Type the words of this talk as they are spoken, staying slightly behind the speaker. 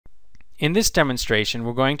In this demonstration,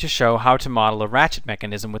 we're going to show how to model a ratchet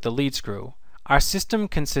mechanism with a lead screw. Our system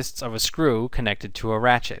consists of a screw connected to a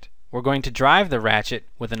ratchet. We're going to drive the ratchet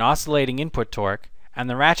with an oscillating input torque, and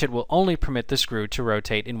the ratchet will only permit the screw to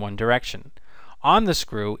rotate in one direction. On the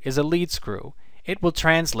screw is a lead screw. It will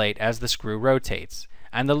translate as the screw rotates,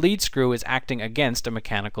 and the lead screw is acting against a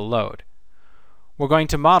mechanical load. We're going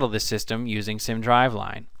to model this system using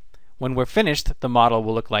SimDriveLine. When we're finished, the model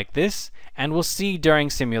will look like this, and we'll see during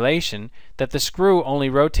simulation that the screw only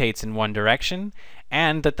rotates in one direction,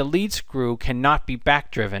 and that the lead screw cannot be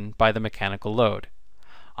back-driven by the mechanical load.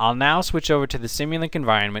 I'll now switch over to the Simulink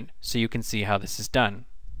environment so you can see how this is done.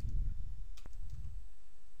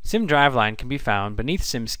 SimDriveLine can be found beneath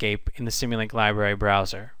Simscape in the Simulink library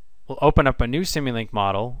browser. We'll open up a new Simulink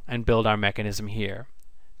model and build our mechanism here.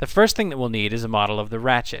 The first thing that we'll need is a model of the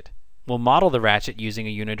ratchet. We'll model the ratchet using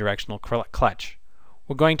a unidirectional clutch.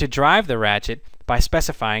 We're going to drive the ratchet by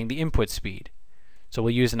specifying the input speed. So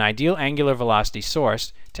we'll use an ideal angular velocity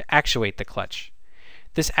source to actuate the clutch.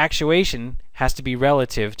 This actuation has to be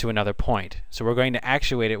relative to another point, so we're going to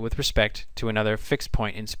actuate it with respect to another fixed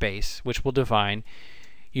point in space, which we'll define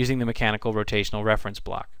using the mechanical rotational reference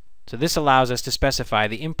block. So this allows us to specify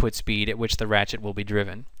the input speed at which the ratchet will be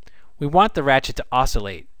driven. We want the ratchet to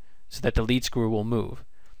oscillate so that the lead screw will move.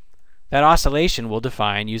 That oscillation we'll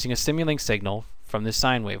define using a Simulink signal from this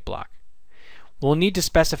sine wave block. We'll need to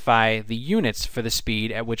specify the units for the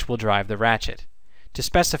speed at which we'll drive the ratchet. To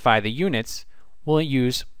specify the units, we'll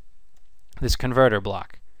use this converter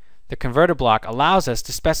block. The converter block allows us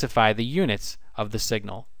to specify the units of the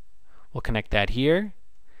signal. We'll connect that here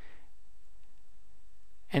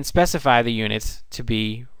and specify the units to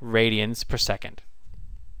be radians per second.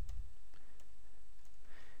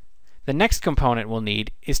 The next component we'll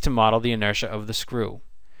need is to model the inertia of the screw.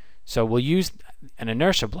 So we'll use an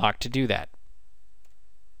inertia block to do that.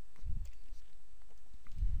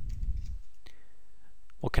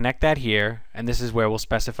 We'll connect that here, and this is where we'll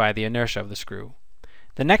specify the inertia of the screw.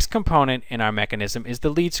 The next component in our mechanism is the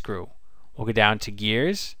lead screw. We'll go down to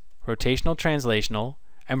Gears, Rotational Translational,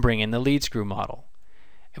 and bring in the lead screw model.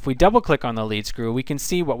 If we double click on the lead screw, we can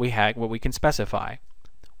see what we can specify.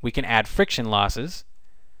 We can add friction losses,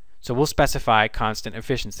 so we'll specify constant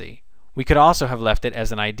efficiency. We could also have left it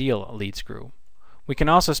as an ideal lead screw. We can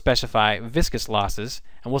also specify viscous losses,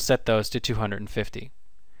 and we'll set those to 250.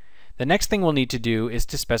 The next thing we'll need to do is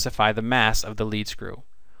to specify the mass of the lead screw.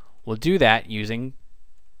 We'll do that using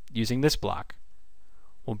this block.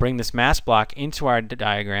 We'll bring this mass block into our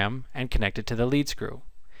diagram and connect it to the lead screw.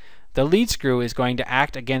 The lead screw is going to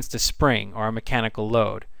act against a spring or a mechanical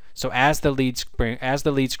load. So as the lead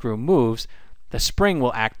screw moves, the spring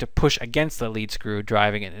will act to push against the lead screw,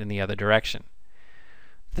 driving it in the other direction.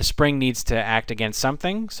 The spring needs to act against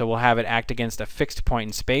something, so we'll have it act against a fixed point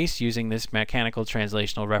in space using this mechanical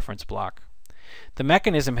translational reference block. The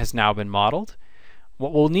mechanism has now been modeled.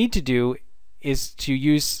 What we'll need to do is to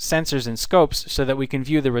use sensors and scopes so that we can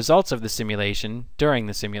view the results of the simulation during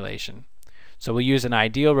the simulation. So we'll use an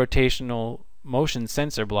ideal rotational motion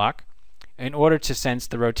sensor block in order to sense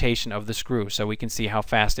the rotation of the screw so we can see how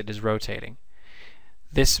fast it is rotating.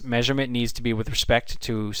 This measurement needs to be with respect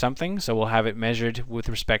to something, so we'll have it measured with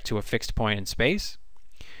respect to a fixed point in space.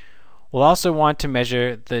 We'll also want to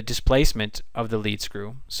measure the displacement of the lead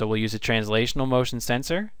screw, so we'll use a translational motion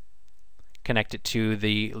sensor, connect it to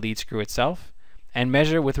the lead screw itself, and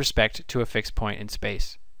measure with respect to a fixed point in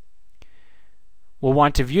space. We'll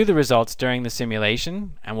want to view the results during the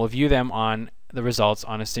simulation, and we'll view them on the results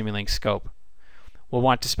on a Simulink scope. We'll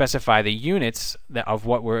want to specify the units of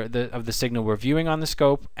the signal we're viewing on the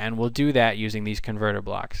scope, and we'll do that using these converter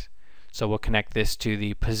blocks. So we'll connect this to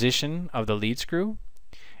the position of the lead screw,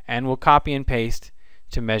 and we'll copy and paste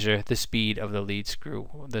to measure the speed of the lead screw,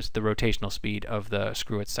 the rotational speed of the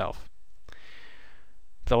screw itself.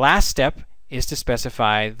 The last step is to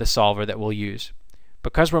specify the solver that we'll use.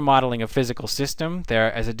 Because we're modeling a physical system, there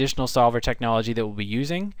is additional solver technology that we'll be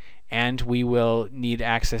using, and we will need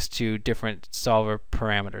access to different solver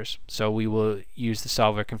parameters. So we will use the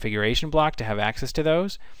solver configuration block to have access to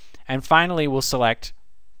those. And finally, we'll select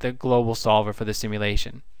the global solver for the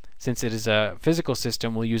simulation. Since it is a physical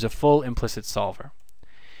system, we'll use a full implicit solver.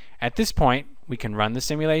 At this point, we can run the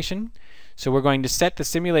simulation. So we're going to set the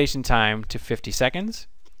simulation time to 50 seconds.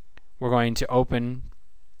 We're going to open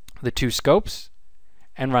the two scopes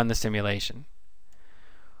and run the simulation.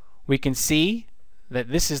 We can see that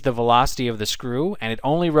this is the velocity of the screw, and it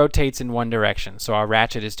only rotates in one direction, so our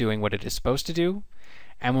ratchet is doing what it is supposed to do.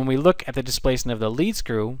 And when we look at the displacement of the lead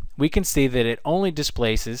screw, we can see that it only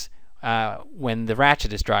displaces when the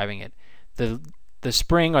ratchet is driving it. The the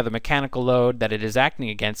spring or the mechanical load that it is acting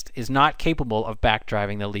against is not capable of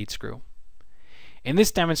backdriving the lead screw. In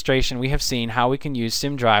this demonstration, we have seen how we can use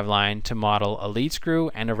SimDriveline to model a lead screw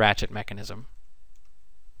and a ratchet mechanism.